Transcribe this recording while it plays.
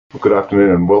Well, good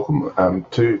afternoon and welcome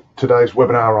to today's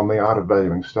webinar on the art of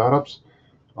valuing startups.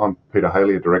 I'm Peter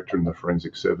Haley, a Director in the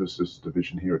Forensic Services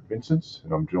Division here at Vincent's,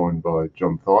 and I'm joined by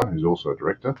John Thynne, who's also a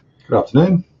Director. Good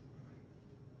afternoon.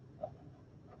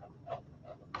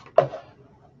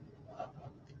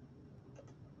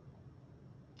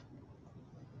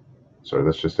 So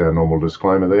that's just our normal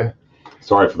disclaimer there.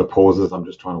 Sorry for the pauses. I'm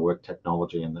just trying to work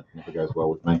technology and that never goes well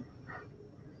with me.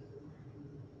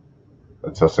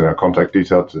 That's us in our contact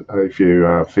details. If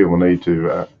you feel the need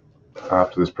to,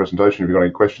 after this presentation, if you've got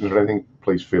any questions or anything,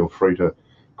 please feel free to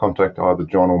contact either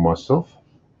John or myself.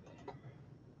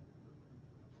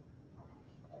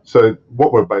 So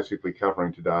what we're basically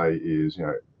covering today is,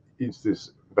 is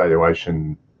this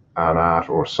valuation an art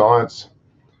or a science?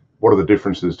 What are the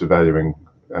differences to valuing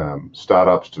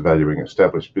startups, to valuing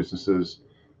established businesses?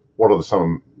 What are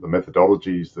some of the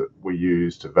methodologies that we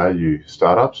use to value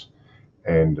startups?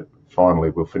 And finally,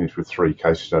 we'll finish with 3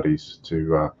 case studies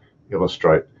to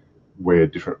illustrate where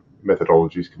different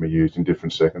methodologies can be used in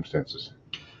different circumstances.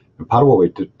 And part of what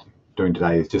we're doing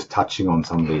today is just touching on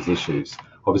some of these issues.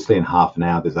 Obviously, in half an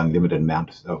hour, there's an unlimited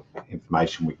amount of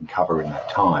information we can cover in that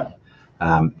time.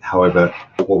 However,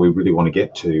 what we really want to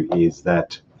get to is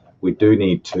that we do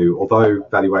need to, although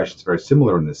valuation is very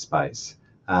similar in this space,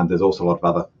 there's also a lot of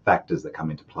other factors that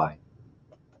come into play.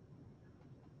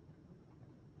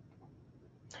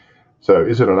 So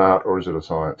is it an art or is it a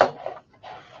science?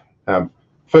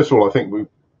 First of all, I think we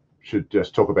should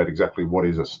just talk about exactly what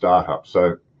is a startup.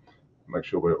 So make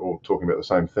sure we're all talking about the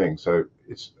same thing. So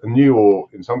it's a new, or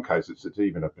in some cases, it's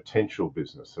even a potential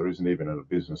business. There isn't even a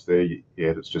business there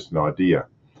yet, it's just an idea.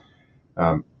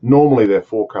 Normally they're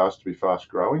forecast to be fast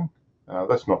growing.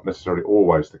 That's not necessarily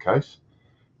always the case.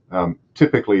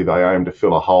 Typically they aim to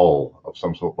fill a hole of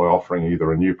some sort by offering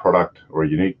either a new product or a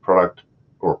unique product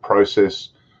or a process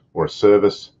or a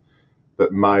service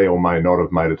that may or may not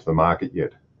have made it to the market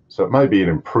yet. So it may be an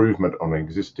improvement on an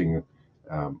existing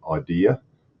idea,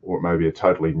 or it may be a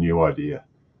totally new idea.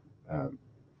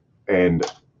 And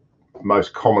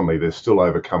most commonly, they're still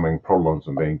overcoming problems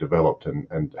and being developed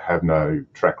and have no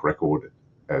track record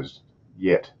as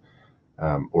yet.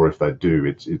 Or if they do,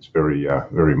 it's very,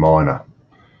 very minor.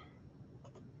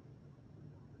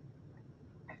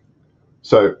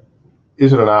 So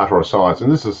is it an art or a science?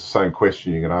 And this is the same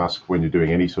question you can ask when you're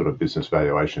doing any sort of business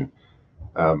valuation.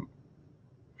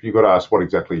 You've got to ask what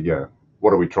exactly,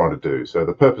 what are we trying to do? So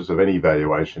the purpose of any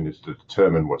valuation is to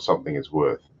determine what something is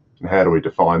worth. And how do we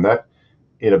define that?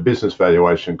 In a business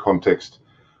valuation context,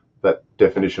 that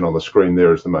definition on the screen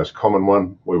there is the most common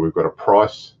one, where we've got a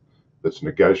price that's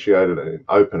negotiated in an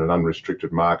open and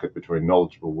unrestricted market between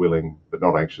knowledgeable, willing, but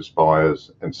not anxious buyers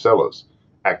and sellers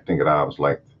acting at arm's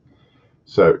length.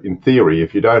 So in theory,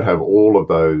 if you don't have all of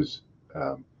those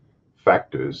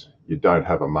factors, you don't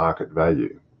have a market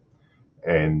value.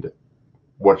 And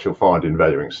what you'll find in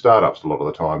valuing startups a lot of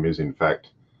the time is, in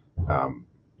fact,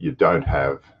 you don't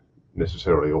have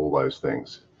necessarily all those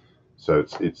things. So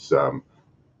it's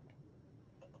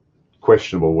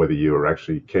questionable whether you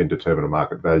actually can determine a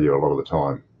market value a lot of the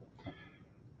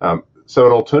time. So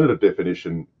an alternative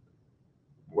definition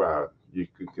you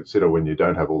can consider when you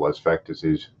don't have all those factors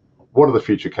is, what are the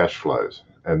future cash flows?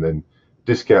 And then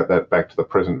discount that back to the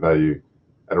present value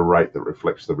at a rate that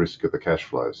reflects the risk of the cash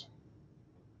flows.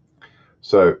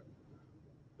 So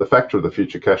the factor of the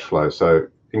future cash flow, so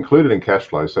included in cash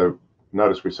flow, so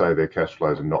notice we say they're cash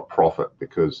flows and not profit,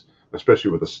 because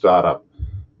especially with a startup,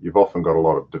 you've often got a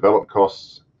lot of development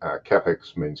costs.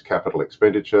 CapEx means capital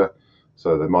expenditure,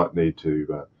 so they might need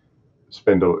to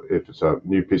spend, if it's a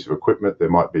new piece of equipment, there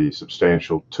might be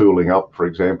substantial tooling up, for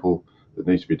example, that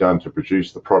needs to be done to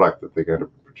produce the product that they're going to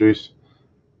produce.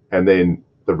 And then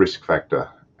the risk factor,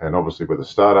 and obviously with a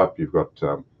startup, you've got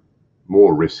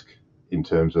more risk in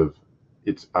terms of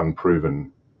its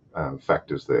unproven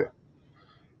factors there.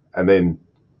 And then,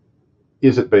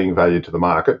 is it being valued to the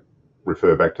market?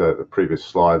 Refer back to the previous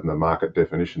slide and the market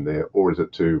definition there, or is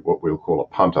it to what we'll call a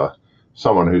punter,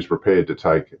 someone who's prepared to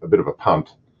take a bit of a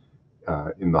punt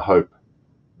in the hope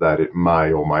that it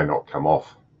may or may not come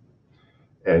off.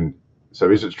 And so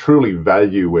is it truly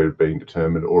value where it's being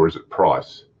determined, or is it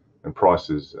price? And price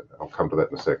is, I'll come to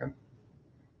that in a second.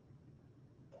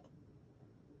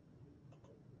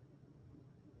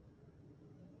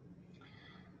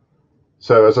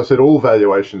 So as I said, all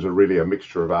valuations are really a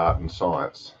mixture of art and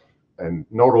science, and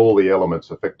not all the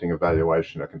elements affecting a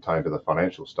valuation are contained in the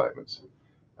financial statements,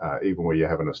 even where you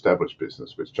have an established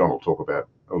business, which John will talk about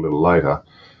a little later.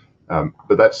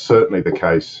 But that's certainly the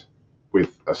case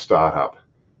with a startup.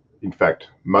 In fact,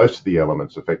 most of the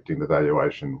elements affecting the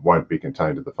valuation won't be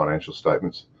contained in the financial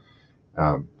statements.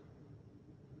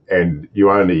 And you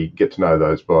only get to know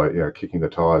those by kicking the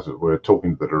tires, as it were,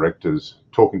 talking to the directors,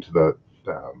 talking to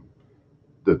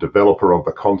the developer of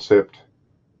the concept.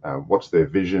 What's their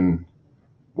vision?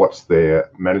 What's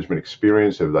their management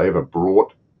experience? Have they ever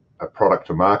brought a product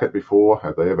to market before?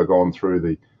 Have they ever gone through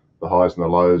the highs and the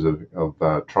lows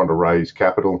of trying to raise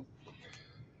capital?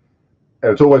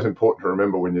 And it's always important to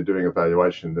remember when you're doing a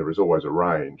valuation, there is always a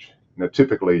range. Now,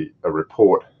 typically a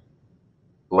report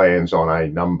lands on a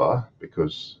number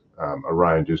because a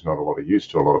range is not a lot of use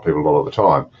to a lot of people a lot of the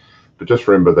time. But just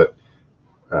remember that,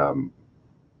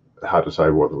 hard to say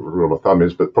what the rule of thumb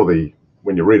is, but probably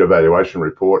when you read a valuation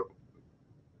report,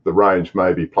 the range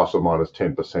may be plus or minus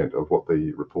 10% of what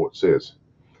the report says.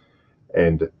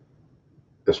 And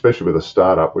especially with a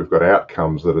startup, we've got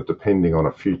outcomes that are depending on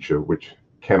a future which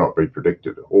cannot be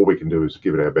predicted. All we can do is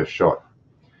give it our best shot.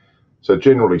 So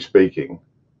generally speaking,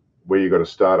 where you've got a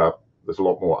startup, there's a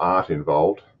lot more art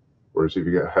involved. Whereas if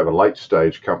you have a late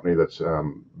stage company that's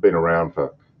been around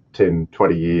for 10,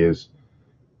 20 years,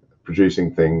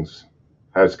 producing things,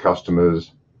 has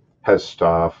customers, has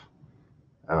staff,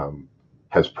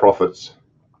 has profits,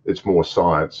 it's more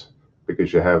science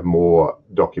because you have more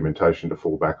documentation to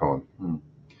fall back on.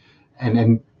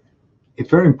 And it's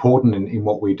very important in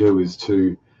what we do is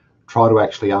to try to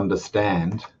actually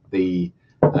understand the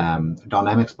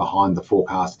dynamics behind the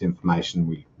forecast information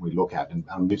we look at. And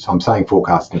so I'm saying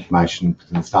forecast information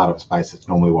because in the startup space, it's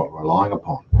normally what we're relying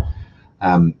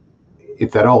upon.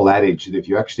 It's that old adage that if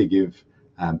you actually give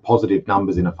positive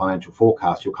numbers in a financial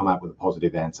forecast, you'll come up with a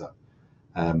positive answer.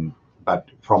 But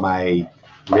from a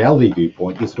reality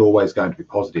viewpoint, is it always going to be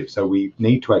positive? So we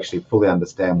need to actually fully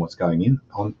understand what's going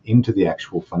into the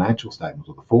actual financial statements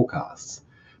or the forecasts.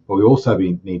 But we also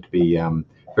need to be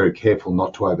very careful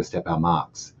not to overstep our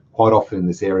marks. Quite often in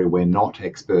this area, we're not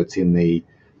experts in the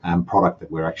product that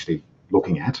we're actually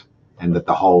looking at and that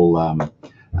the whole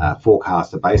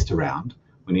forecasts are based around.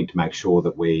 We need to make sure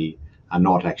that we are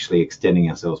not actually extending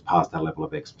ourselves past our level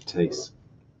of expertise.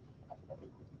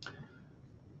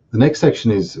 The next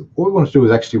section is what we want to do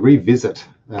is actually revisit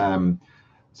some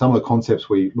of the concepts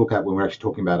we look at when we're actually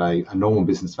talking about a normal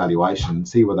business valuation,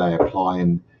 see where they apply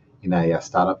in a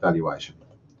startup valuation.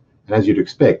 And as you'd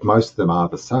expect, most of them are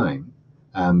the same,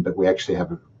 but we actually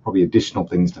have probably additional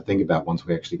things to think about once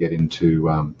we actually get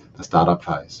into the startup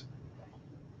phase.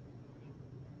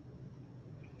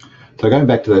 So going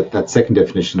back to that second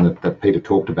definition that Peter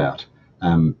talked about,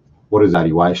 what is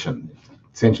valuation?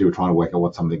 Essentially, we're trying to work out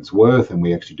what something's worth, and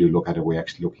we actually do look at it. We're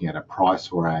actually looking at a price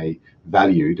or a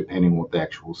value, depending on what the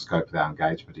actual scope of our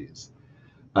engagement is.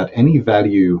 But any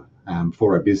value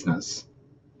for a business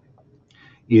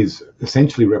is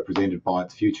essentially represented by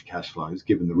its future cash flows,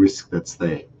 given the risk that's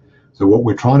there. So what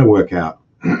we're trying to work out,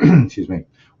 excuse me,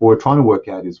 what we're trying to work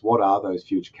out is what are those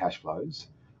future cash flows?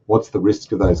 What's the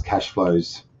risk of those cash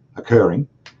flows occurring?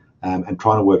 And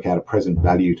trying to work out a present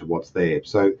value to what's there.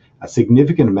 So a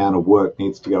significant amount of work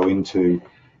needs to go into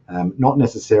not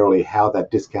necessarily how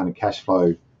that discounted cash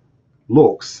flow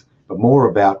looks, but more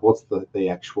about what's the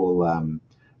actual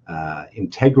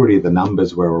integrity of the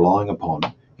numbers we're relying upon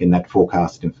in that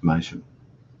forecasted information.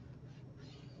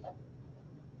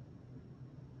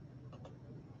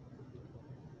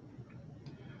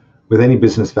 With any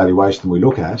business valuation we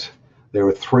look at, there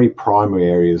are three primary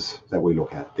areas that we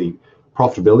look at. The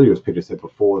profitability, as Peter said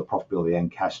before, the profitability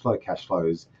and cash flow. Cash flow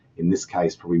is, in this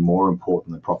case, probably more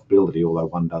important than profitability, although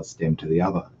one does stem to the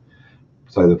other.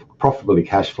 So the profitability,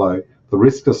 cash flow, the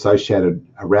risk associated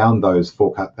around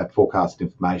that forecast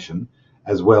information,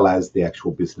 as well as the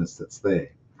actual business that's there.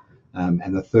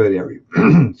 And the third area,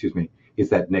 excuse me, is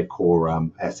that net core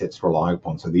assets relying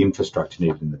upon, so the infrastructure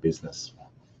needed in the business.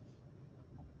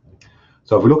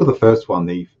 So if we look at the first one,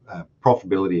 the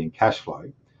profitability and cash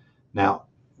flow, now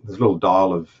there's a little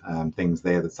dial of things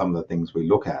there that some of the things we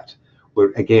look at.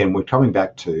 We're coming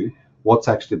back to what's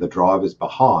actually the drivers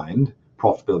behind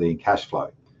profitability and cash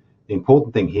flow. The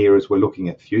important thing here is we're looking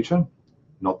at future,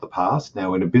 not the past.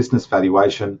 Now, in a business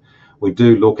valuation, we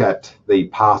do look at the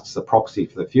past as a proxy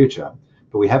for the future,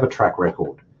 but we have a track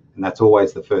record, and that's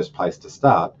always the first place to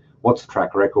start. What's the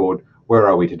track record? Where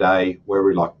are we today? Where would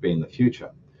we like to be in the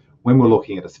future? When we're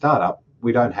looking at a startup,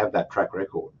 we don't have that track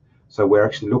record. So we're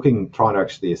actually trying to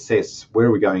actually assess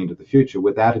where we're going into the future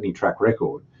without any track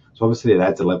record. So obviously it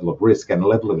adds a level of risk and a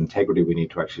level of integrity we need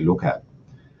to actually look at.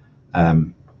 As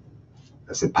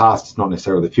I said, past is not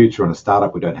necessarily the future. In a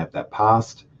startup, we don't have that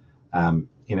past.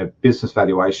 In a business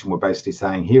valuation, we're basically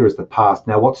saying, here is the past.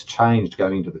 Now, what's changed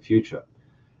going into the future?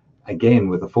 Again,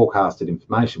 with the forecasted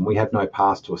information, we have no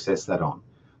past to assess that on.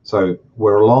 So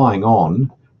we're relying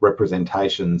on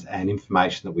representations and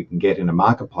information that we can get in a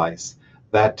marketplace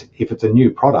that if it's a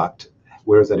new product,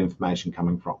 where is that information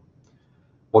coming from?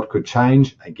 What could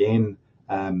change? Again,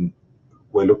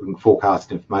 we're looking at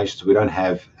forecast information, so we don't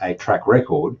have a track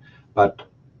record, but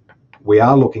we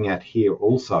are looking at here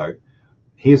also,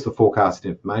 here's the forecast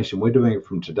information, we're doing it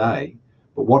from today,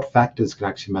 but what factors can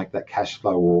actually make that cash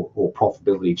flow or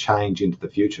profitability change into the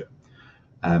future?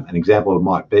 An example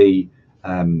might be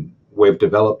we've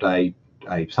developed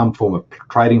some form of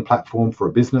trading platform for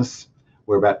a business.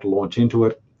 We're about to launch into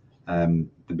it.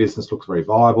 The business looks very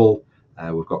viable.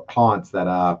 We've got clients that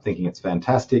are thinking it's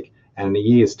fantastic. And in a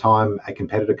year's time, a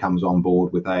competitor comes on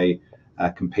board with a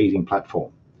competing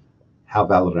platform. How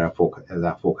valid is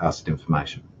our forecasted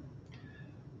information?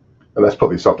 And that's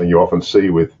probably something you often see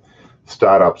with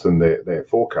startups and their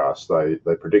forecasts.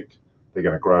 They predict they're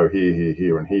going to grow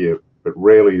here, and here, but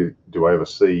rarely do I ever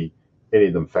see any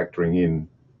of them factoring in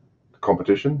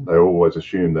competition. They always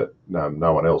assume that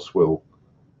no one else will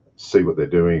see what they're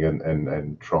doing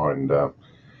and try and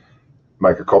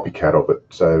make a copycat of it.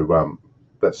 So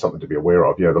that's something to be aware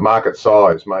of. The market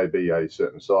size may be a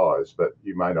certain size, but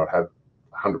you may not have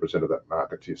 100% of that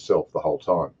market to yourself the whole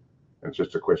time. And it's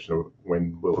just a question of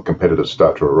when will the competitors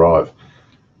start to arrive.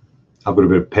 I've got a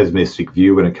bit of a pessimistic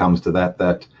view when it comes to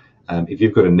that if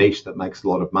you've got a niche that makes a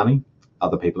lot of money,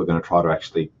 other people are going to try to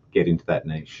actually get into that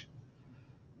niche.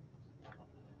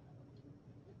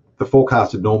 The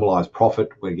forecasted normalised profit,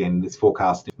 again, this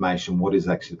forecast information, what is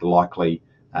actually the likely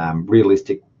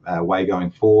realistic way going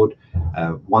forward?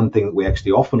 One thing that we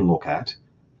actually often look at,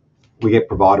 we get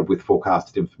provided with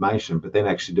forecasted information, but then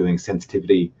actually doing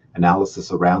sensitivity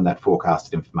analysis around that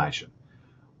forecasted information.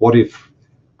 What if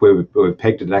we've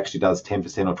pegged it actually does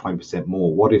 10% or 20%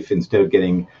 more? What if instead of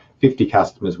getting 50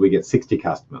 customers, we get 60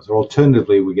 customers? Or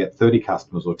alternatively, we get 30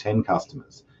 customers or 10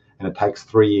 customers, and it takes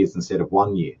 3 years instead of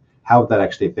 1 year. How would that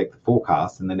actually affect the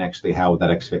forecast? And then actually, how would that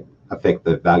actually affect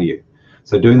the value?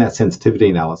 So doing that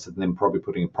sensitivity analysis and then probably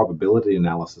putting a probability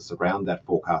analysis around that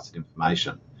forecasted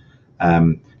information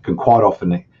can quite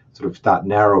often sort of start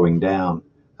narrowing down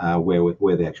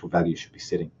where the actual value should be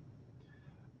sitting.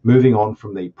 Moving on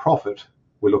from the profit,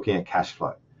 we're looking at cash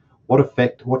flow.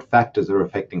 What factors are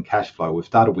affecting cash flow? We've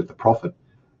started with the profit.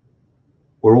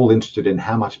 We're all interested in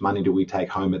how much money do we take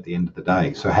home at the end of the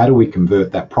day. So how do we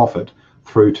convert that profit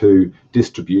through to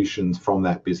distributions from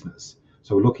that business?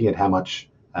 So we're looking at how much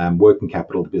working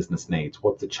capital the business needs,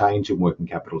 what the change in working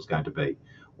capital is going to be,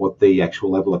 what the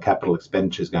actual level of capital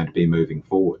expenditure is going to be moving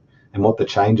forward, and what the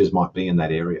changes might be in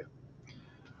that area.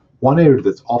 One area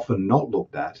that's often not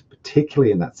looked at,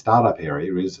 particularly in that startup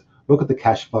area, is look at the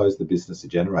cash flows the business is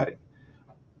generating.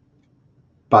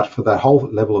 But for the whole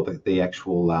level of the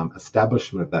actual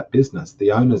establishment of that business,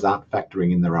 the owners aren't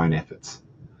factoring in their own efforts.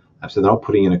 So they're not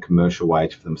putting in a commercial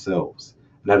wage for themselves.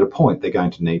 And at a point, they're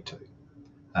going to need to.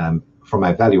 From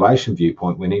a valuation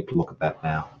viewpoint, we need to look at that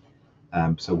now.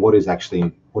 So what is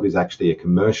actually a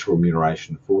commercial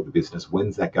remuneration for the business?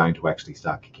 When's that going to actually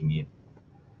start kicking in?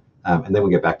 And then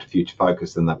we get back to future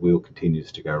focus, and that wheel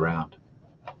continues to go around.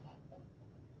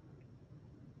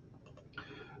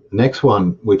 The next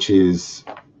one, which is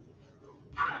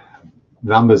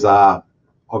numbers are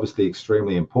obviously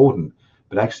extremely important,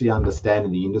 but actually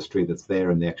understanding the industry that's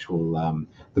there and the actual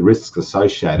the risks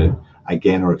associated,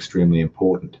 again, are extremely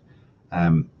important.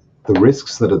 The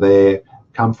risks that are there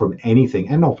come from anything,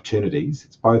 and opportunities.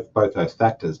 It's both those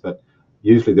factors, but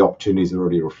usually the opportunities are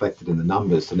already reflected in the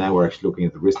numbers. So now we're actually looking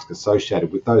at the risks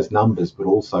associated with those numbers, but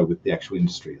also with the actual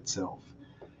industry itself.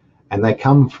 And they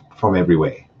come from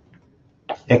everywhere.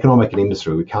 Economic and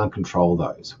industry, we can't control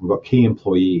those. We've got key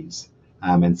employees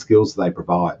and skills they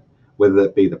provide, whether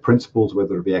it be the principals,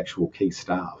 whether it be actual key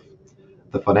staff.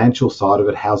 The financial side of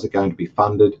it, how's it going to be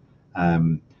funded?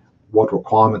 What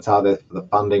requirements are there for the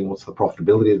funding? What's the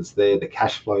profitability that's there? The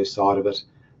cash flow side of it.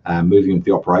 Moving into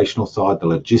the operational side, the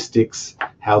logistics.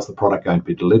 How's the product going to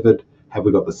be delivered? Have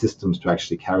we got the systems to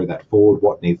actually carry that forward?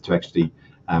 What needs to actually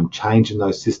change in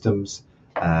those systems?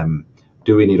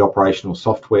 Do we need operational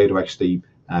software to actually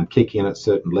kick in at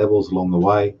certain levels along the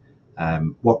way?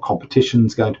 What competition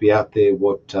is going to be out there?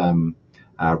 What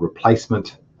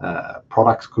replacement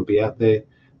products could be out there?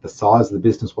 The size of the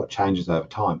business, what changes over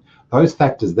time? Those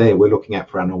factors there we're looking at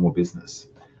for our normal business.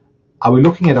 Are we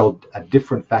looking at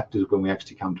different factors when we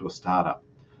actually come to a startup?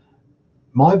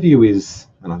 My view is,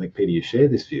 and I think Peter, you share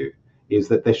this view, is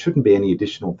that there shouldn't be any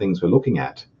additional things we're looking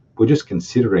at. We're just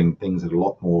considering things that are a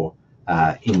lot more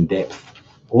in depth.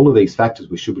 All of these factors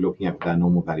we should be looking at with our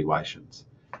normal valuations.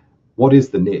 What is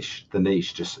the niche? The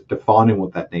niche, just defining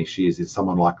what that niche is. Is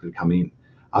someone likely to come in?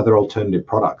 Are there alternative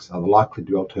products? Are there likely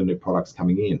to be alternative products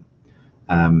coming in?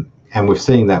 And we're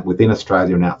seeing that within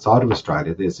Australia and outside of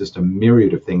Australia. There's just a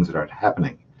myriad of things that are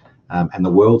happening, and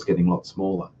the world's getting a lot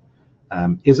smaller.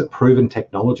 Is it proven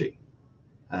technology?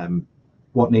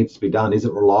 What needs to be done? Is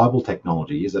it reliable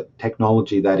technology? Is it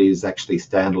technology that is actually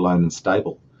standalone and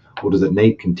stable? Or does it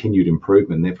need continued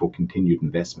improvement and therefore continued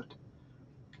investment?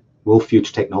 Will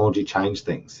future technology change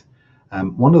things?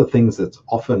 One of the things that's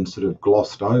often sort of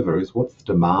glossed over is what's the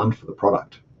demand for the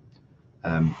product?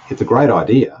 It's a great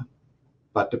idea,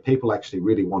 but do people actually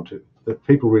really want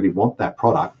that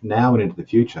product now and into the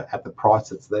future at the price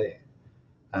that's there?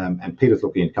 And Peter's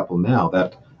looking at a couple now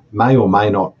that may or may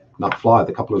not fly.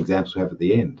 The couple of examples we have at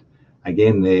the end,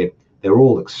 again, they're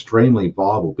all extremely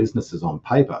viable businesses on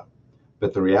paper,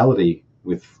 but the reality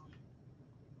with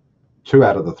 2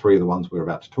 out of the 3 of the ones we're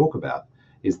about to talk about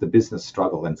is the business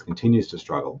struggle and continues to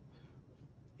struggle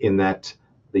in that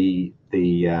the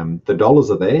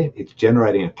dollars are there, it's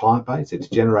generating a client base, it's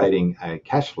generating a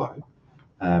cash flow,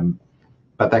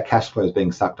 but that cash flow is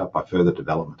being sucked up by further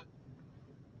development.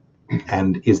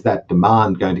 And is that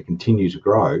demand going to continue to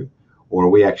grow, or are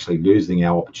we actually losing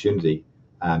our opportunity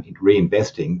in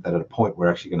reinvesting that at a point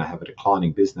we're actually going to have a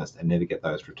declining business and never get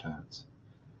those returns?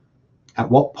 At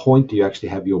what point do you actually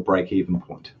have your break-even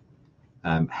point?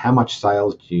 How much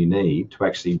sales do you need to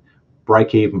actually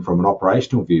break even from an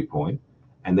operational viewpoint,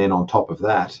 and then on top of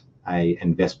that, a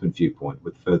investment viewpoint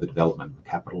with further development, the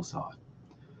capital side?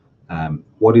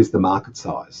 What is the market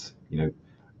size?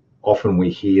 Often we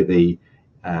hear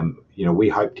we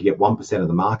hope to get 1% of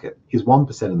the market. Is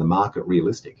 1% of the market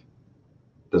realistic?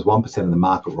 Does 1% of the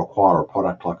market require a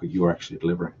product like what you're actually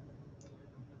delivering?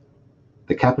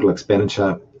 The capital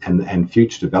expenditure and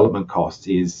future development costs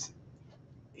is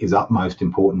utmost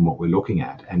important what we're looking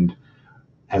at. And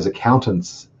as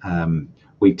accountants,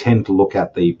 we tend to look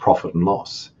at the profit and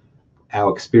loss.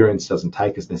 Our experience doesn't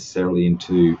take us necessarily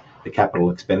into the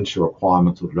capital expenditure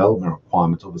requirements or development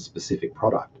requirements of a specific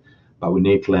product, but we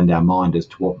need to lend our mind as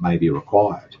to what may be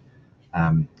required.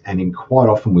 And quite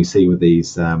often we see with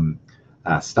these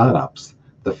startups,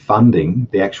 the funding,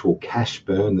 the actual cash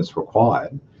burn that's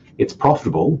required, it's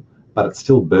profitable, but it's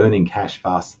still burning cash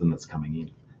faster than it's coming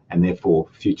in. And therefore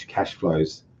future cash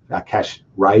flows, cash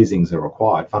raisings are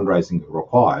required, fundraising are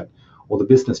required, or the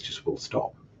business just will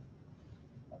stop.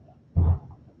 The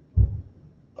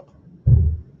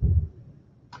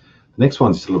next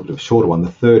one's just a little bit of a shorter one.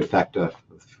 The third factor,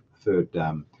 third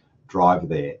driver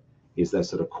there is those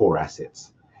sort of core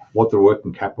assets. What the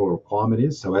working capital requirement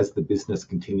is. So as the business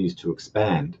continues to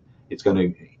expand, it's going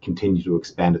to continue to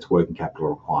expand its working capital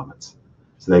requirements.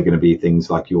 So they're going to be things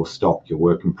like your stock, your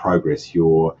work in progress,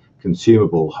 your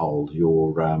consumable hold,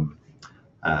 your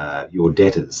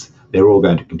debtors. They're all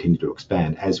going to continue to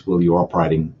expand, as will your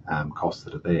operating costs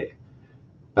that are there.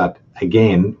 But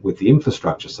again, with the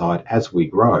infrastructure side, as we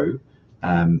grow,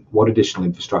 what additional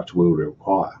infrastructure will we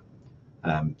require?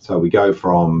 So we go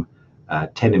from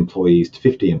 10 employees to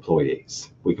 50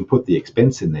 employees. We can put the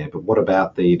expense in there, but what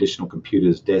about the additional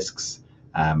computers, desks,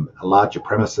 a larger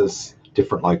premises,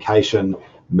 different location,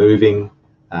 moving,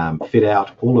 fit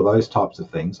out, all of those types of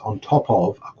things on top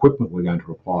of equipment we're going to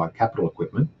require, capital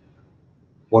equipment.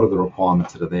 What are the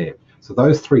requirements that are there? So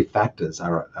those 3 factors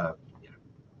are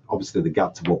obviously the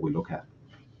guts of what we look at.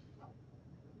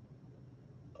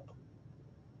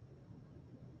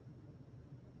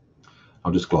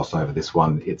 I'll just gloss over this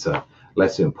one. It's a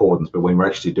lesser importance, but when we're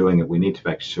actually doing it, we need to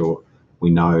make sure we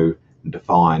know and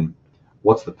define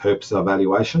what's the purpose of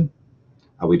evaluation.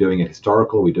 Are we doing it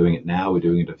historical? Are we doing it now? Are we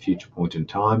doing it at a future point in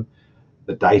time?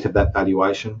 The date of that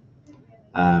valuation,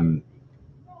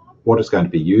 what it's going to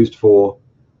be used for,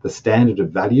 the standard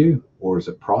of value, or is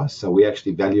it price? So are we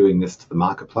actually valuing this to the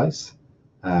marketplace,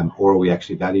 or are we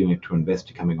actually valuing it to an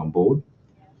investor coming on board?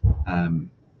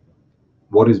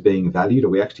 What is being valued? Are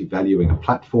we actually valuing a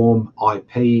platform,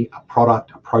 IP, a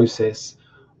product, a process,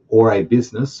 or a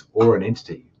business, or an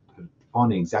entity?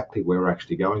 Finding exactly where we're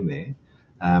actually going there.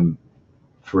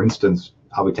 For instance,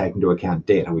 are we taking into account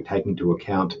debt? Are we taking into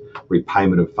account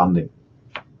repayment of funding?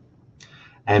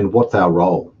 And what's our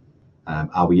role?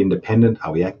 Are we independent?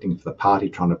 Are we acting for the party,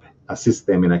 trying to assist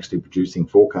them in actually producing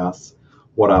forecasts?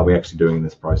 What are we actually doing in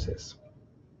this process?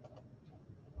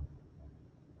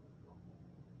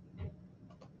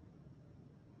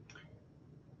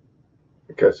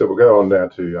 Okay, so we'll go on now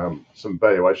to some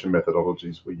valuation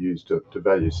methodologies we use to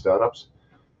value startups.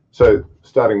 So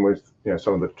starting with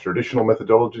some of the traditional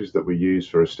methodologies that we use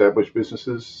for established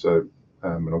businesses. So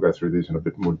and I'll go through these in a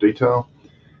bit more detail.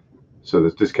 So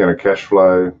there's discounted cash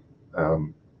flow,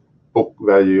 book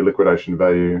value, liquidation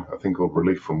value, a thing called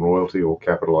relief from royalty or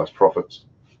capitalized profits.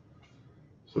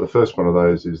 So the first one of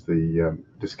those is the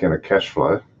discounted cash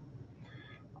flow.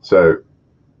 So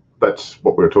that's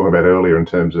what we were talking about earlier in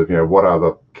terms of, what are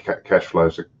the cash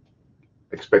flows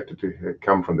expected to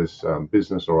come from this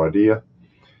business or idea.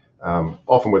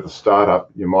 Often with a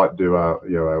startup, you might do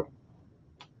a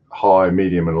high,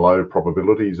 medium, and low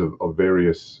probabilities of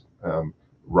various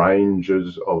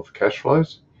ranges of cash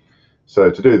flows. So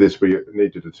to do this, we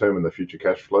need to determine the future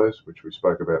cash flows, which we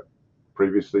spoke about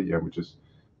previously, which is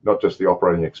not just the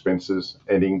operating expenses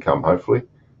and income, hopefully.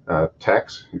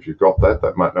 Tax, if you've got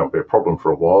that might not be a problem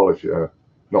for a while if you're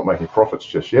not making profits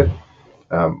just yet.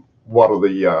 What are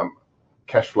the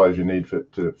cash flows you need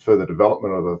to further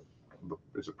development of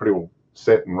is it pretty well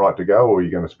set and right to go, or are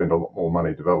you going to spend a lot more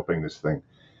money developing this thing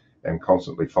and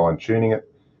constantly fine-tuning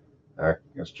it?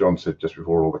 As John said just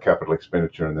before, all the capital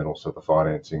expenditure and then also the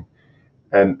financing.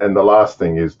 And the last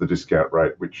thing is the discount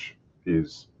rate, which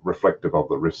is reflective of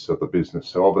the risks of the business.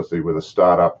 So obviously with a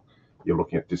startup, you're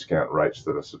looking at discount rates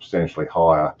that are substantially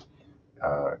higher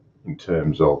in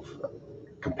terms of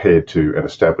compared to an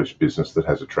established business that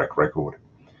has a track record.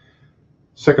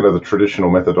 Second of the traditional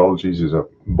methodologies is a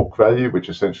book value, which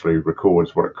essentially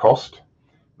records what it cost.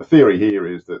 The theory here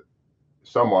is that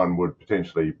someone would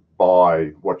potentially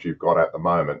buy what you've got at the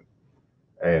moment,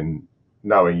 and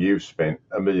knowing you've spent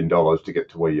 $1 million to get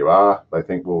to where you are, they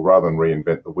think, well, rather than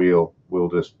reinvent the wheel, we'll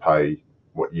just pay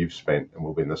what you've spent and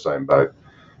we'll be in the same boat.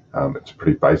 It's a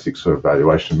pretty basic sort of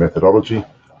valuation methodology.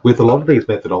 With a lot of these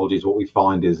methodologies, what we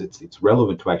find is it's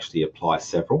relevant to actually apply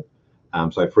several.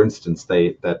 So for instance,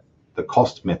 the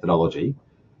cost methodology,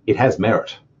 it has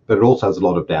merit, but it also has a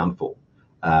lot of downfall.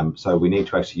 So we need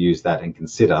to actually use that and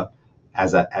consider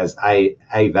as a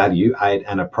value,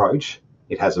 an approach,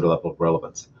 it has a level of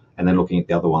relevance, and then looking at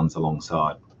the other ones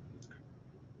alongside.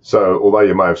 So although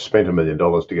you may have spent $1 million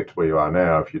to get to where you are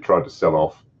now, if you tried to sell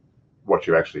off what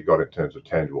you actually got in terms of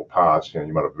tangible parts, you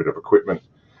might have a bit of equipment,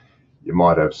 you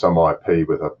might have some IP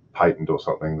with a patent or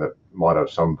something that might have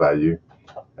some value.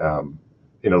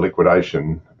 In a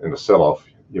liquidation, in a sell-off,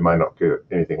 you may not get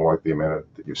anything like the amount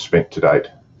that you've spent to date.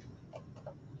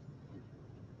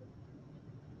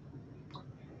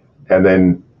 And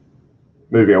then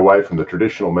moving away from the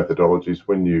traditional methodologies,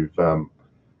 when you've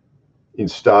in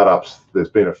startups, there's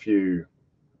been a few,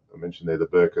 I mentioned there the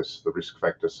Berkus, the risk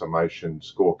factor summation,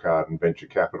 scorecard, and venture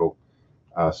capital,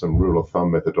 some rule of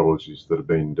thumb methodologies that have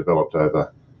been developed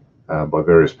over by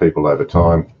various people over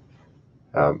time.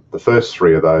 The first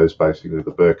three of those, basically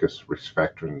the Berkus, risk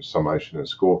factor, and summation, and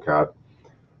scorecard,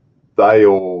 they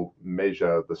all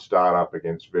measure the startup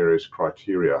against various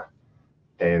criteria.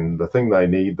 And the thing they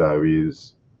need, though,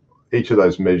 is each of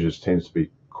those measures tends to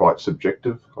be quite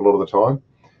subjective a lot of the time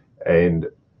and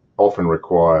often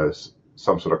requires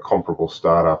some sort of comparable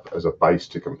startup as a base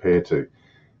to compare to.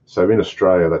 So in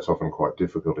Australia, that's often quite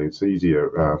difficult. It's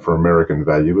easier for American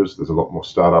valuers. There's a lot more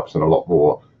startups and a lot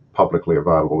more publicly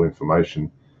available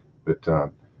information. But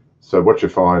so what you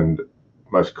find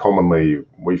most commonly,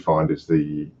 we find, is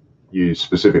used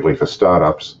specifically for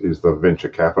startups is the venture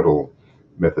capital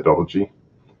methodology.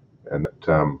 And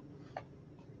that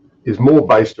is more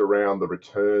based around the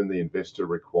return the investor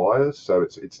requires. So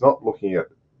it's not looking at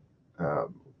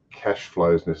cash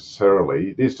flows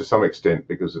necessarily. It is to some extent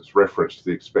because it's referenced to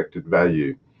the expected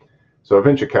value. So a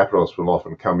venture capitalist will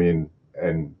often come in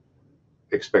and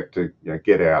expect to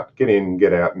get out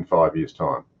in 5 years'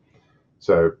 time.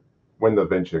 So when the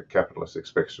venture capitalist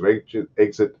expects to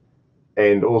exit,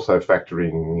 and also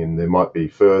factoring in there might be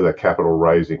further capital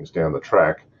raisings down the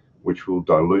track, which will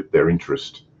dilute their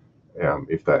interest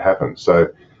if that happens. So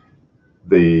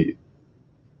in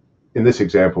this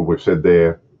example we've said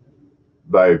there,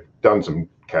 they've done some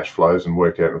cash flows and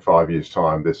worked out in 5 years'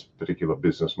 time this particular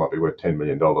business might be worth $10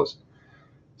 million.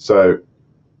 So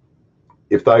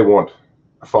if they want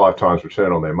a 5 times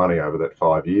return on their money over that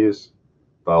 5 years,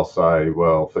 they'll say,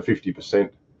 well, for 50%,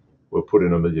 we'll put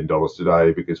in $1 million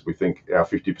today because we think our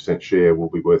 50% share will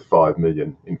be worth $5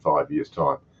 million in 5 years'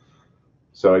 time.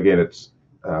 So again, it's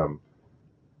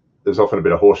there's often a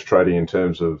bit of horse trading in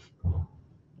terms of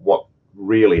what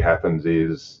really happens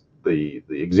is the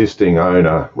existing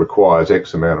owner requires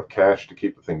X amount of cash to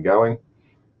keep the thing going.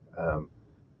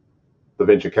 The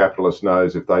venture capitalist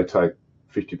knows if they take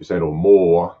 50% or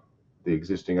more, the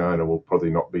existing owner will probably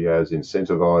not be as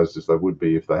incentivized as they would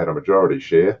be if they had a majority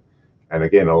share, and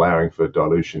again allowing for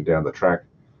dilution down the track.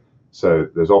 So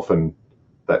there's often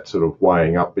that sort of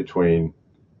weighing up between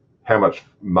how much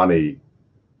money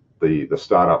the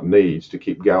startup needs to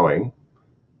keep going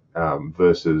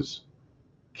versus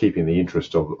keeping the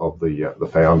interest of the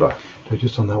founder. So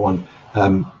just on that one,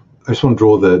 I just want to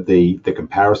draw the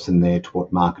comparison there to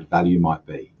what market value might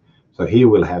be. So here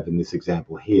we'll have, in this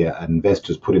example here, an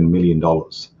investor's put in $1 million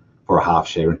for for a half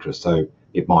share interest. So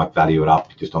it might value it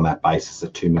up just on that basis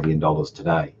at $2 million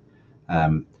today.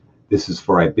 This is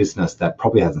for a business that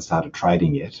probably hasn't started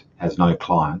trading yet, has no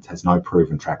clients, has no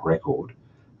proven track record,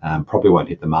 probably won't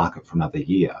hit the market for another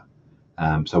year.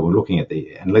 So we're looking at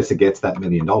unless it gets that $1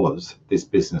 million, this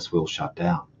business will shut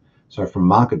down. So from a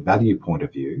market value point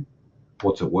of view,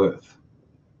 what's it worth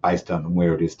based on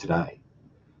where it is today?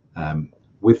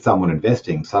 With someone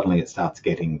investing, suddenly it starts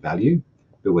getting value,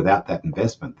 but without that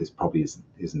investment, this probably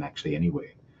isn't actually anywhere.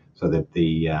 So that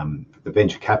the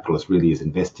venture capitalist really is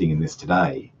investing in this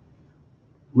today,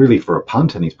 really for a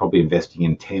punt, and he's probably investing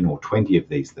in 10 or 20 of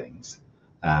these things.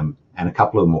 And a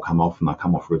couple of them will come off, and they'll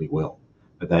come off really well.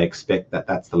 But they expect that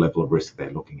that's the level of risk they're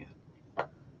looking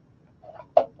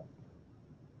at.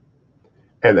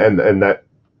 And that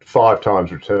 5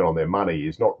 times return on their money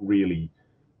is not really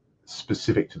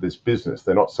specific to this business.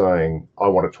 They're not saying, I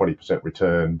want a 20%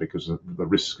 return because of the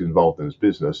risks involved in this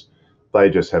business. They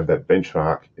just have that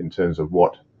benchmark in terms of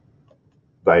what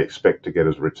they expect to get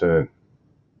as a return.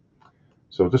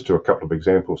 So I'll just do a couple of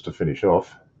examples to finish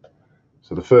off.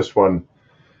 So the first one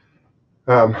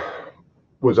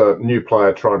was a new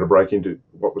player trying to break into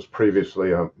what was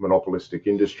previously a monopolistic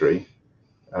industry.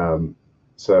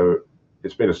 So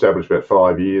it's been established about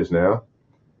 5 years now.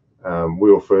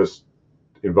 We were first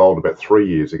involved about 3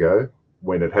 years ago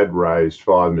when it had raised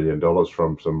 $5 million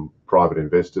from some private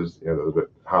investors. There was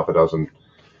about half a dozen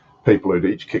people who'd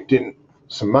each kicked in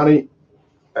some money,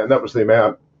 and that was the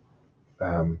amount.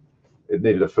 It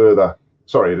needed a further,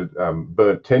 it had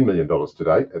burnt $10 million to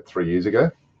date at 3 years ago.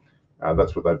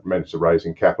 That's what they'd managed to raise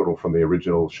in capital from the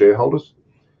original shareholders.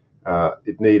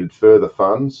 It needed further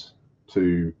funds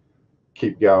to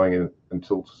keep going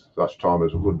until such time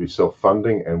as it would be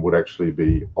self-funding and would actually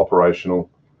be operational.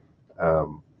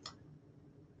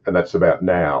 And that's about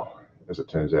now, as it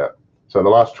turns out. So in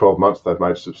the last 12 months, they've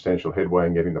made substantial headway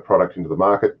in getting the product into the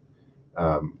market,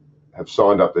 have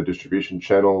signed up their distribution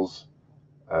channels,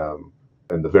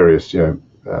 and the various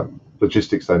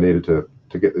logistics they needed to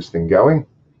get this thing going.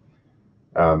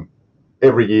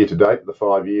 Every year to date, the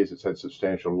 5 years, it's had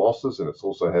substantial losses, and it's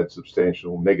also had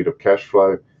substantial negative cash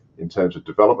flow in terms of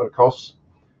development costs.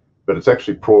 But it's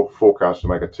actually forecast to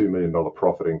make a $2 million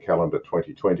profit in calendar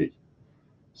 2020.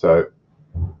 So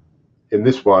in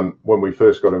this one, when we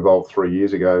first got involved 3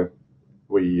 years ago,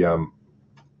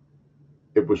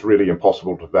 it was really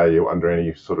impossible to value under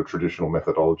any sort of traditional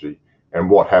methodology. And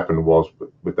what happened was,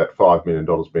 with that $5 million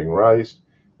being raised,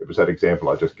 it was that example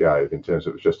I just gave in terms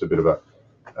of it was just a bit of a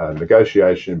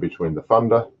negotiation between the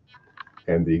funder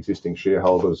and the existing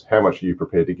shareholders. How much are you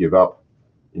prepared to give up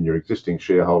in your existing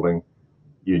shareholding?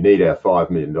 You need our $5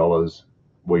 million.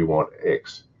 We want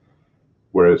X.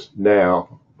 Whereas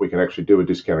now we can actually do a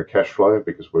discounted cash flow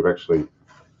because we've actually,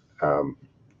 you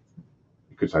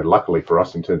could say luckily for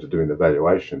us in terms of doing the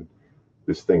valuation,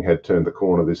 this thing had turned the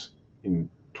corner in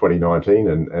 2019,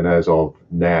 and as of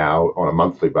now, on a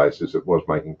monthly basis, it was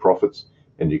making profits,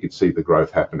 and you could see the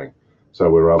growth happening. So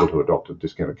we were able to adopt a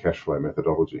discounted cash flow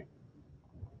methodology.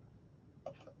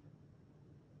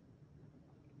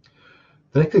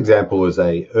 The next example is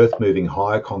a earth-moving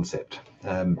hire concept.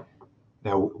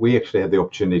 Now, we actually had the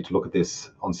opportunity to look at this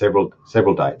on several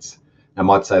dates. I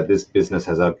might say this business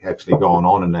has actually gone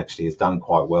on and actually has done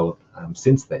quite well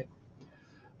since then.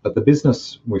 But the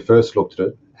business, we first looked at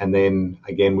it, and then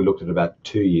again we looked at it about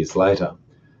 2 years later.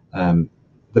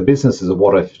 The business is a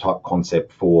what-if type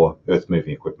concept for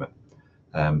earth-moving equipment.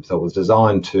 So it was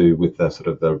designed with the sort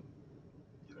of the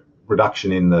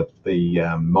reduction in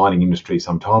the mining industry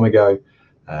some time ago,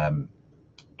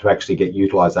 to actually get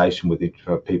utilisation with it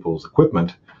for people's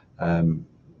equipment.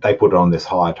 They put it on this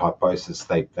hire type basis.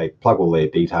 They plug all their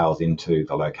details into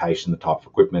the location, the type of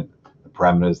equipment, the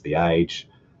parameters, the age,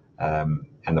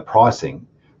 and the pricing.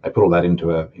 They put all that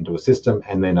into a system,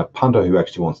 and then a punter who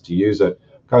actually wants to use it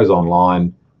goes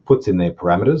online, puts in their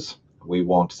parameters. We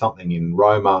want something in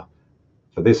Roma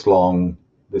for this long,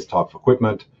 this type of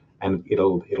equipment, and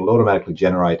it'll automatically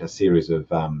generate a series of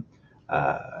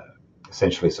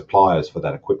essentially suppliers for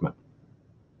that equipment.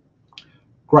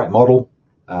 Great model.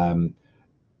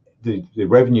 The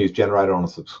revenue is generated on a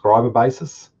subscriber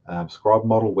basis, subscriber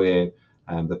model where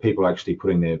the people actually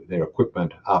putting their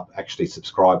equipment up actually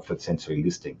subscribe for essentially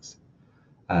listings.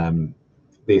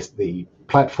 The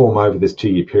platform over this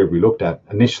 2-year period we looked at,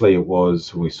 initially it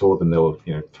was, when we saw them, there were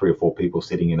 3 or 4 people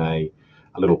sitting in a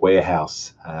little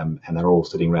warehouse, and they're all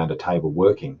sitting around a table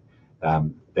working.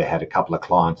 They had a couple of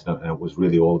clients, and it was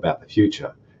really all about the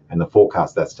future. And the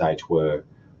forecasts at that stage were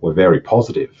very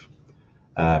positive.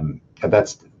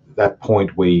 At that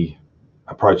point, we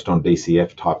approached on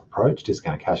DCF type approach,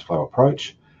 discounted cash flow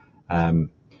approach.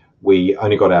 we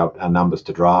only got our numbers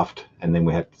to draft, and then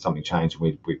we had something change, and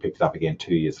we picked it up again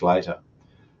 2 years later.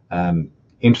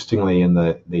 Interestingly,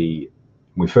 when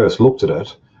we first looked at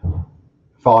it,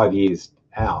 5 years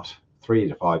out, 3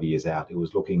 to 5 years out, it was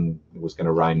going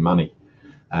to rain money.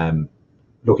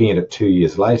 Looking at it 2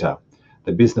 years later,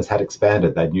 the business had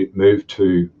expanded. They'd moved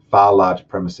to far larger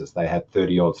premises. They had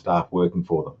 30 odd staff working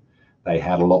for them. They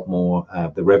had a lot more.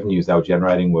 The revenues they were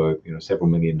generating were several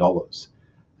 $1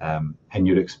 million, and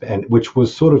you'd expand, which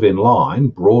was sort of in line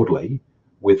broadly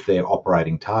with their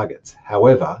operating targets.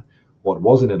 However, what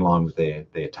wasn't in line with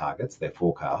their targets, their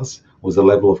forecasts, was the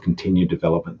level of continued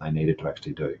development they needed to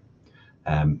actually do.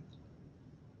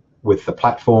 With the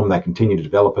platform, they continued to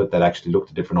develop it. They'd actually looked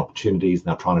at different opportunities, and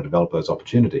they're trying to develop those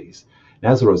opportunities.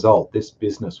 And as a result, this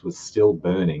business was still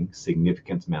burning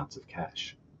significant amounts of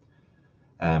cash.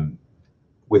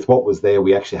 With what was there,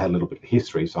 we actually had a little bit of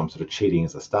history, so I'm sort of cheating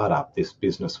as a startup. This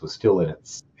business was still in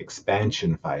its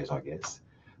expansion phase, I guess,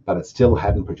 but it still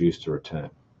hadn't produced a return.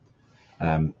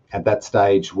 At that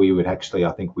stage,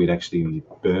 I think we'd actually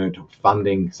burned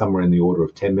funding somewhere in the order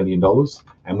of $10 million,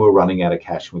 and we were running out of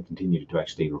cash, and we continued to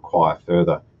actually require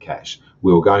further cash.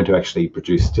 We were going to actually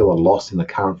produce still a loss in the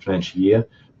current financial year,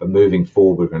 but moving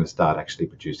forward, we're going to start actually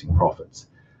producing profits.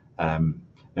 Now,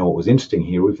 what was interesting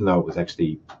here, even though it was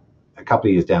actually a couple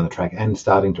of years down the track and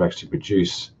starting to actually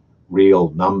produce real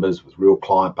numbers with real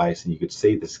client base, and you could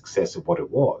see the success of what it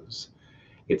was,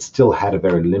 it still had a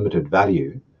very limited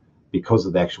value because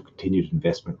of the actual continued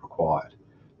investment required.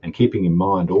 And keeping in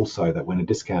mind also that when a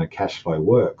discounted cash flow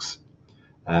works,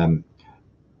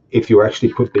 if you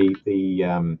actually put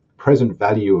the present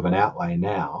value of an outlay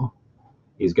now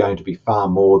is going to be far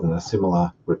more than a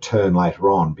similar return later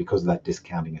on because of that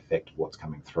discounting effect of what's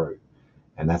coming through.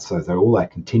 And that's so all that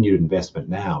continued investment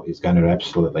now is going to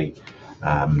absolutely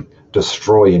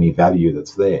destroy any value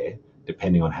that's there,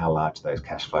 depending on how large those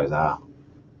cash flows are.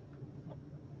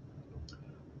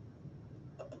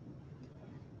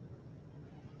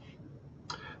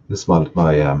 This is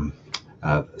my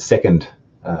second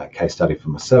case study for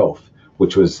myself,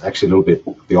 which was actually a little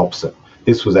bit the opposite.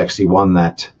 This was actually one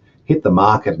that hit the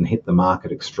market and hit the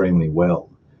market extremely well.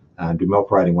 I'd been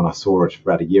operating when I saw it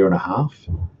for about 1.5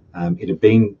 years. It had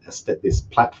been this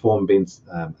platform been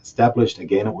established.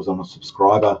 Again, it was on a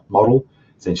subscriber model.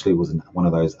 Essentially, it was one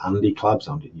of those undie clubs.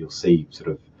 You'll see sort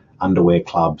of underwear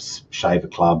clubs, shaver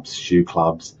clubs, shoe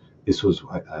clubs. This was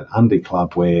an undie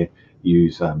club where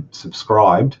you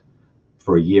subscribed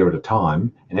for 1 year at a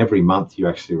time, and every month you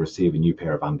actually receive a new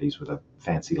pair of undies with a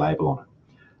fancy label on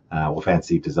it or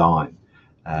fancy design.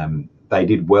 They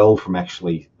did well from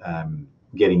actually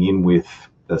getting in with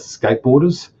the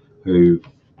skateboarders who,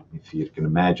 if you can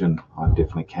imagine, I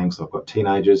definitely can, so I've got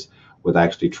teenagers, where they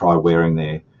actually try wearing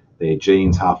their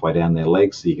jeans halfway down their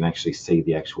legs so you can actually see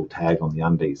the actual tag on the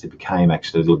undies. It became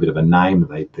actually a little bit of a name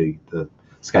that the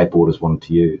skateboarders wanted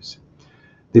to use.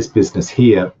 This business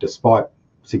here, despite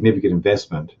significant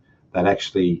investment, that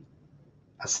actually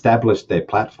established their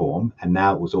platform, and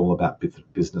now it was all about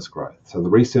business growth. So the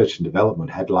research and development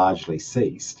had largely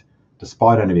ceased,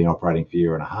 despite only being operating for 1.5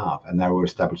 years, and they were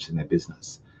establishing their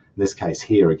business. In this case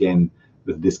here, again,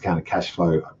 with the discounted cash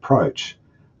flow approach,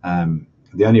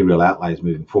 the only real outlays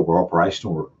moving forward were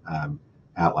operational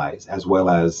outlays, as well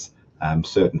as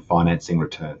certain financing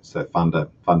returns, so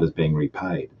funders being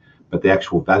repaid. But the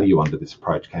actual value under this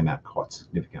approach came out quite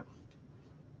significant.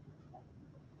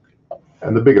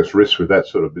 And the biggest risk with that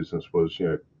sort of business was,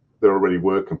 there already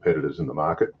were competitors in the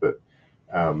market, but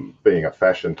being a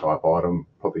fashion type item,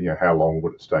 probably, how long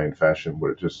would it stay in fashion?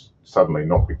 Would it just suddenly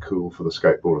not be cool for the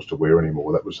skateboarders to wear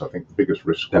anymore? That was, I think, the biggest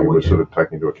risk we were sort of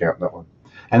taking into account in that one.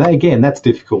 And again, that's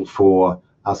difficult for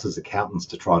us as accountants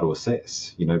to try to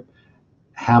assess.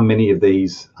 How many of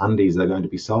these undies are going to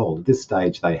be sold? At this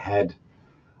stage, they had,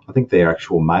 I think their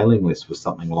actual mailing list was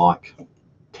something like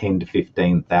 10 to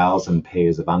 15,000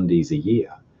 pairs of undies a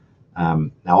year.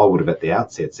 Now, I would have at the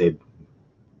outset said,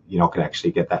 you're not going to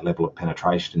actually get that level of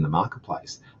penetration in the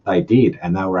marketplace. They did,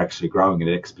 and they were actually growing at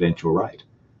an exponential rate.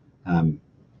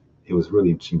 It was a really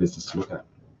interesting business to look at.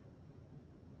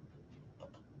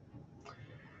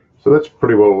 So that's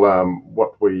pretty well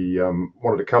what we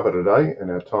wanted to cover today,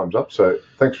 and our time's up. So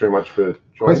thanks very much for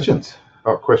joining Questions? us.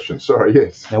 Oh, questions. Sorry,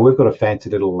 yes. Now we've got a fancy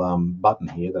little button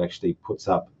here that actually puts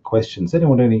up questions.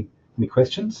 Anyone any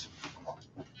questions?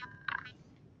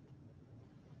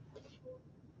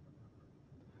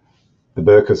 The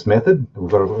Burkus method.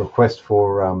 We've got a request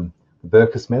for the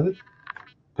Burkus method.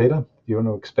 Peter, do you want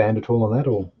to expand at all on that,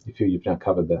 or you feel you've now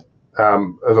covered that?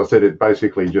 As I said, it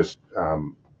basically just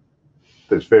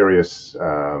there's various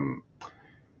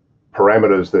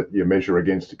parameters that you measure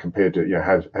against it compared to,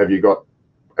 have you got,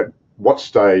 at what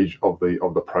stage of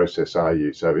the process are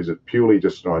you? So is it purely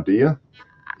just an idea?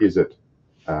 Is it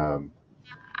an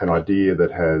idea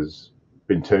that has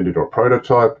been turned into a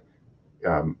prototype?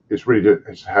 It's really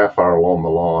just how far along the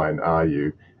line are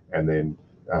you? And then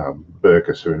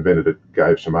Berkus, who invented it,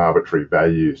 gave some arbitrary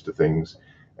values to things,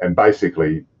 and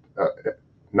basically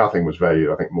nothing was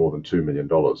valued, I think, more than $2 million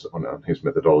on his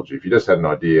methodology. If you just had an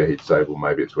idea, he'd say, well,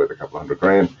 maybe it's worth a couple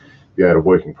 $100,000. If you had a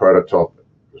working prototype,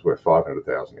 it was worth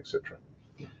 500,000, etc.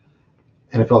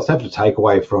 And if I was to have to take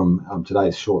away from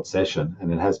today's short session,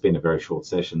 and it has been a very short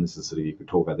session, this is sort of, you could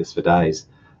talk about this for days,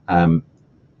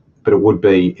 but it would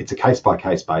be, it's a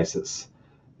case-by-case basis.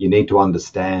 You need to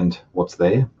understand what's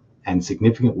there, and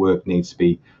significant work needs to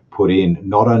be put in,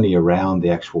 not only around the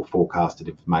actual forecasted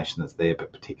information that's there,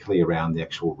 but particularly around the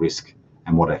actual risk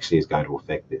and what actually is going to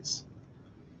affect this.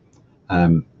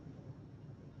 I'm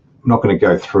not going to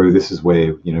go through, this is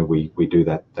where, we do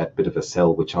that bit of a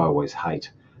sell, which I always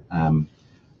hate. From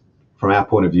our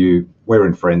point of view, we're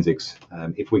in forensics.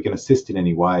 If we can assist in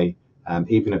any way,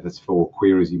 even if it's for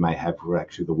queries you may have for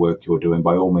actually the work you're doing,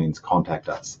 by all means contact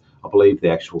us. I believe the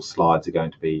actual slides are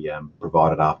going to be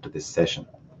provided after this session.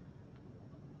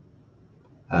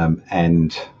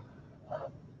 And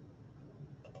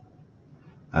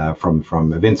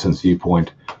from Vincent's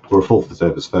viewpoint, we're a full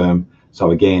service firm.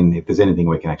 So again, if there's anything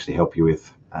we can actually help you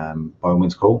with, by all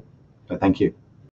means call. So thank you.